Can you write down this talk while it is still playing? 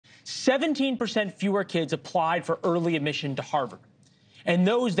17% fewer kids applied for early admission to Harvard. And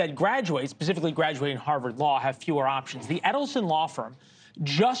those that graduate, specifically graduate in Harvard Law, have fewer options. The Edelson law firm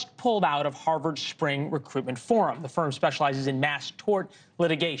just pulled out of Harvard's spring recruitment forum. The firm specializes in mass tort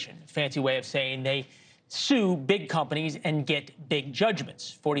litigation, a fancy way of saying they sue big companies and get big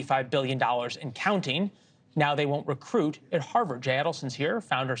judgments, $45 billion and counting. Now they won't recruit at Harvard. Jay Edelson's here,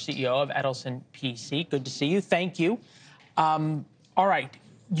 founder, CEO of Edelson PC. Good to see you. Thank you. All right.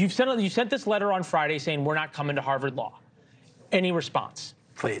 You sent this letter on Friday saying we're not coming to Harvard Law. Any response?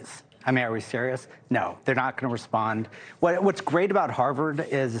 Please. I mean, are we serious? No, they're not going to respond. What's great about Harvard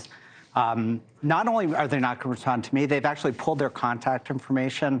is not only are they not going to respond to me, they've actually pulled their contact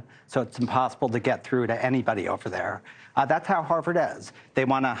information, so it's impossible to get through to anybody over there. That's how Harvard is. They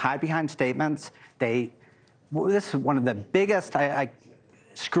want to hide behind statements. This is one of the biggest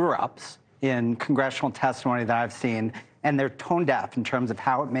screw-ups in congressional testimony that I've seen, and they're tone deaf in terms of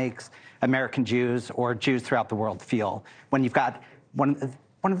how it makes American Jews or Jews throughout the world feel. When you've got one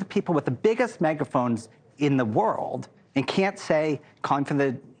of the people with the biggest megaphones in the world and can't say calling for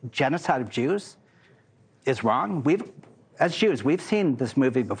the genocide of Jews is wrong. As Jews, we've seen this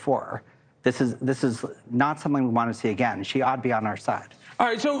movie before. This is not something we want to see again. She ought to be on our side. All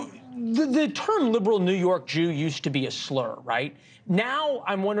right, so the term liberal New York Jew used to be a slur, right? Now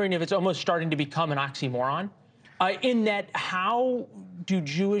I'm wondering if it's almost starting to become an oxymoron. In that, how do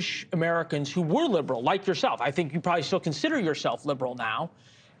Jewish Americans who were liberal, like yourself, I think you probably still consider yourself liberal now,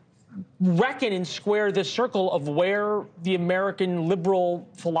 reckon and square this circle of where the American liberal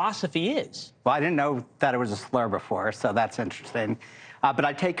philosophy is? Well, I didn't know that it was a slur before, so that's interesting. But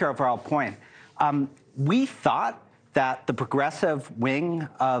I take your overall point. We thought that the progressive wing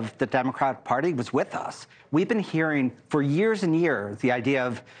of the Democratic Party was with us. We've been hearing for years and years the idea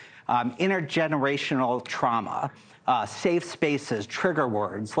of intergenerational trauma, safe spaces, trigger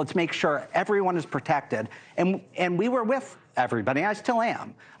words. Let's make sure everyone is protected. And we were with everybody. I still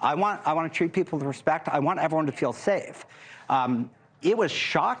am. I want to treat people with respect. I want everyone to feel safe. It was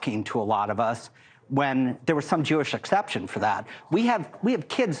shocking to a lot of us when there was some Jewish exception for that. We have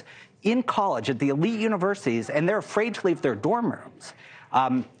kids in college at the elite universities, and they're afraid to leave their dorm rooms.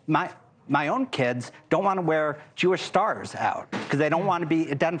 My own kids don't want to wear Jewish stars out because they don't want to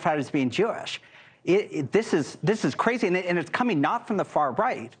be identified as being Jewish. This is crazy, and it's coming not from the far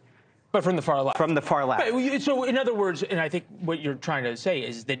right, but from the far left. From the far left. Right, so in other words, and I think what you're trying to say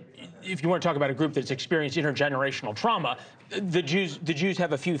is that if you want to talk about a group that's experienced intergenerational trauma, the Jews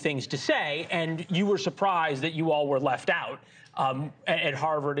have a few things to say, and you were surprised that you all were left out at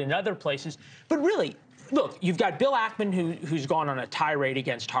Harvard and other places. But really, look, you've got Bill Ackman, who's gone on a tirade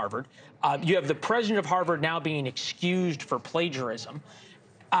against Harvard. You have the president of Harvard now being excused for plagiarism.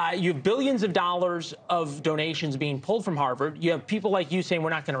 You have billions of dollars of donations being pulled from Harvard. You have people like you saying we're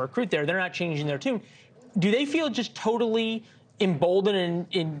not going to recruit there. They're not changing their tune. Do they feel just totally emboldened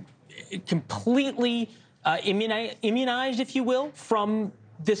and completely immunized, if you will, from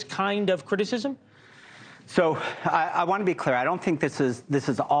this kind of criticism? So I want to be clear. I don't think this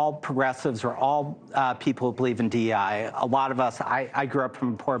is all progressives or all people who believe in DEI. A lot of us, I grew up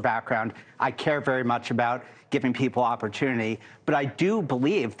from a poor background. I care very much about giving people opportunity. But I do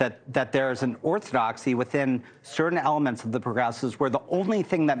believe that there's an orthodoxy within certain elements of the progressives where the only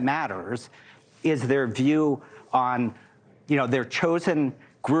thing that matters is their view on, their chosen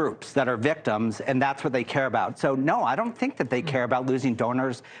groups that are victims, and that's what they care about. So no, I don't think that they care about losing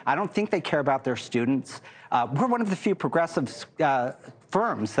donors. I don't think they care about their students. We're one of the few progressive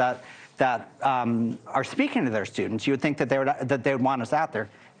firms that are speaking to their students. You would think that they would want us out there.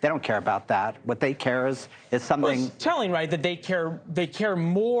 They don't care about that. What they care is something. Well, it's telling, right, that they care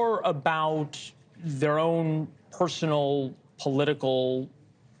more about their own personal political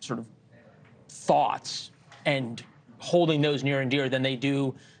sort of thoughts and holding those near and dear than they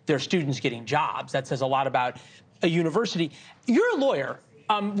do their students getting jobs. That says a lot about a university. You're a lawyer.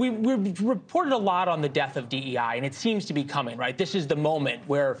 We've reported a lot on the death of DEI, and it seems to be coming, right? This is the moment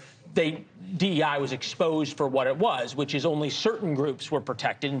where DEI was exposed for what it was, which is only certain groups were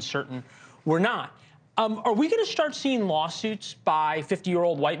protected and certain were not. Are we going to start seeing lawsuits by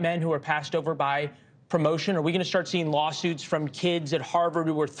 50-year-old white men who are passed over by promotion? Are we going to start seeing lawsuits from kids at Harvard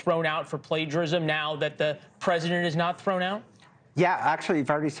who were thrown out for plagiarism now that the president is not thrown out? Yeah, actually, you've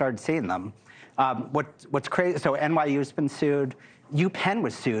already started seeing them. What's crazy, so NYU's been sued. UPenn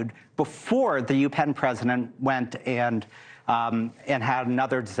was sued before the UPenn president went and had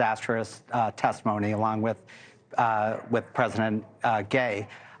another disastrous testimony along with President Gay.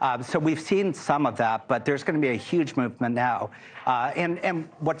 So we've seen some of that, but there's going to be a huge movement now. And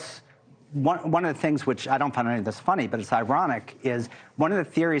what's one of the things which I don't find any of this funny, but it's ironic, is one of the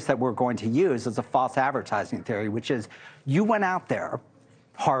theories that we're going to use is a false advertising theory, which is you went out there,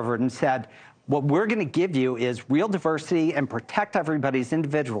 Harvard, and said, what we're going to give you is real diversity and protect everybody's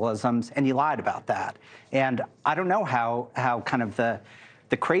individualisms, and you lied about that. And I don't know how kind of the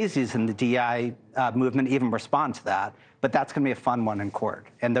crazies in the DEI movement even respond to that, but that's going to be a fun one in court,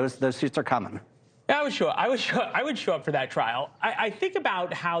 and those suits are coming. I would show up for that trial. I think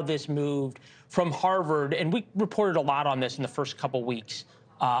about how this moved from Harvard, and we reported a lot on this in the first couple weeks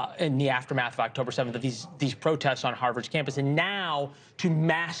in the aftermath of October 7th, of these protests on Harvard's campus, and now to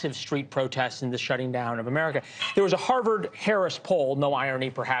massive street protests and the shutting down of America. There was a Harvard-Harris poll, no irony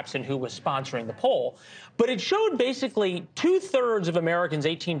perhaps in who was sponsoring the poll, but it showed basically 2/3 of Americans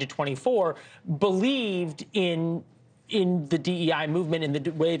 18 to 24 believed in the DEI movement, in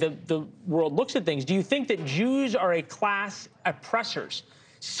the way the world looks at things. Do you think that Jews are a class oppressors?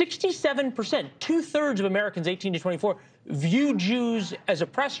 67%, 2/3 of Americans 18 to 24, view Jews as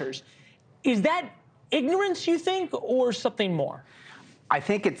oppressors. Is that ignorance, you think, or something more? I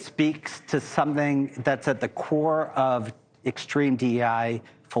think it speaks to something that's at the core of extreme DEI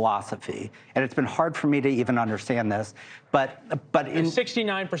philosophy, and it's been hard for me to even understand this. But in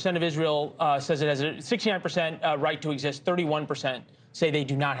 69% of Israel says it has a 69% right to exist. 31% say they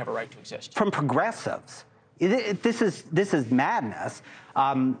do not have a right to exist. From progressives, this is madness.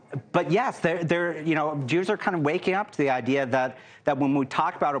 But yes, Jews are kind of waking up to the idea that when we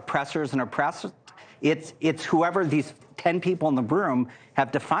talk about oppressors and oppressed, it's whoever these 10 people in the room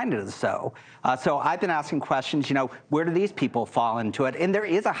have defined it as so. So I've been asking questions, where do these people fall into it? And there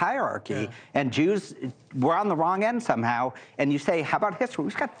is a hierarchy, and Jews, we're on the wrong end somehow. And you say, how about history?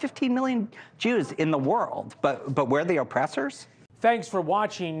 We've got 15 million Jews in the world, but we're the oppressors? Thanks for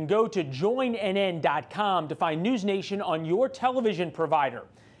watching. Go to joinnn.com to find NewsNation on your television provider.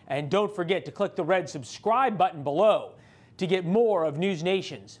 And don't forget to click the red subscribe button below to get more of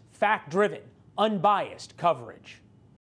NewsNation's fact-driven, unbiased coverage.